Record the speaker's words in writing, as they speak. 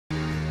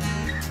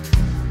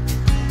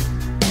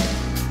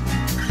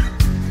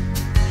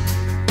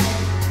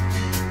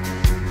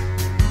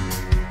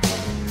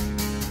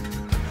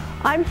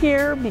I'm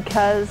here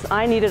because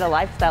I needed a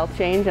lifestyle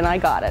change and I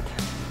got it.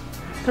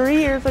 3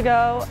 years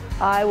ago,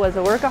 I was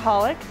a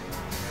workaholic.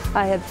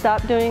 I had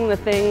stopped doing the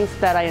things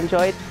that I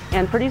enjoyed,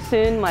 and pretty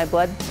soon my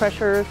blood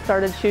pressure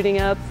started shooting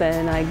up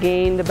and I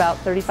gained about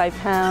 35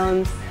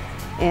 pounds,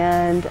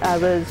 and I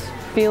was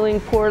feeling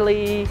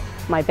poorly,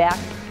 my back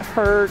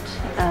hurt.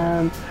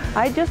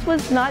 I just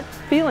was not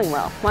feeling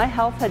well. My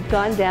health had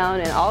gone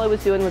down and all I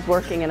was doing was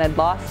working, and I'd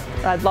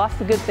lost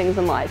the good things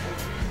in life.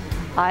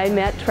 I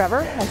met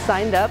Trevor, I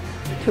signed up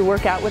to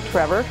work out with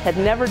Trevor, had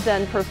never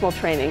done personal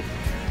training,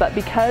 but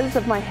because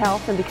of my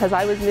health and because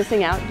I was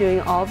missing out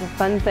doing all the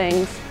fun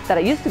things that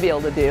I used to be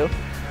able to do,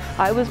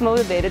 I was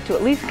motivated to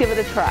at least give it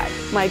a try.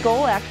 My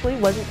goal actually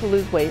wasn't to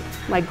lose weight,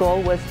 my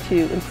goal was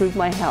to improve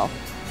my health.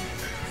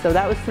 So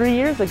that was 3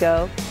 years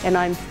ago, and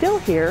I'm still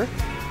here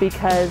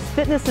because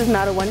fitness is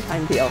not a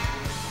one-time deal.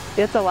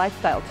 It's a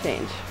lifestyle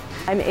change.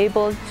 I'm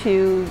able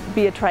to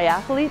be a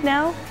triathlete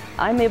now.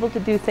 I'm able to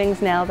do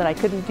things now that I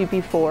couldn't do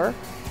before,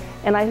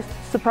 and I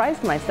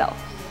surprised myself.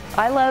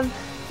 I love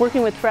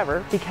working with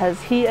Trevor because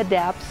he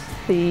adapts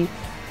the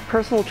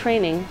personal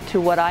training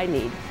to what I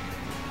need.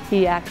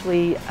 He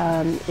actually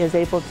is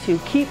able to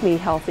keep me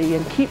healthy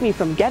and keep me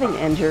from getting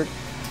injured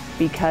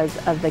because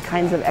of the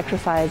kinds of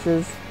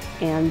exercises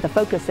and the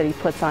focus that he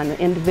puts on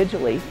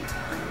individually.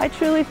 I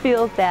truly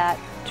feel that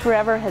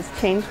Trevor has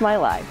changed my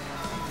life,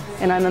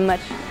 and I'm a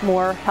much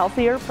more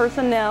healthier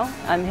person now.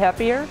 I'm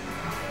happier,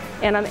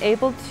 and I'm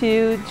able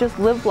to just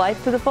live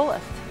life to the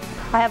fullest.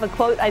 I have a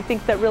quote I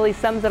think that really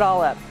sums it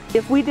all up.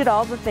 If we did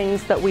all the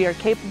things that we are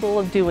capable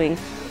of doing,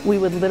 we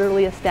would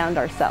literally astound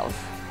ourselves.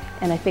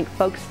 And I think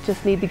folks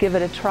just need to give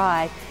it a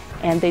try,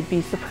 and they'd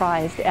be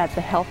surprised at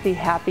the healthy,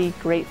 happy,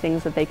 great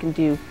things that they can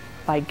do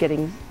by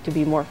getting to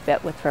be more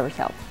fit with Trevor's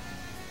help.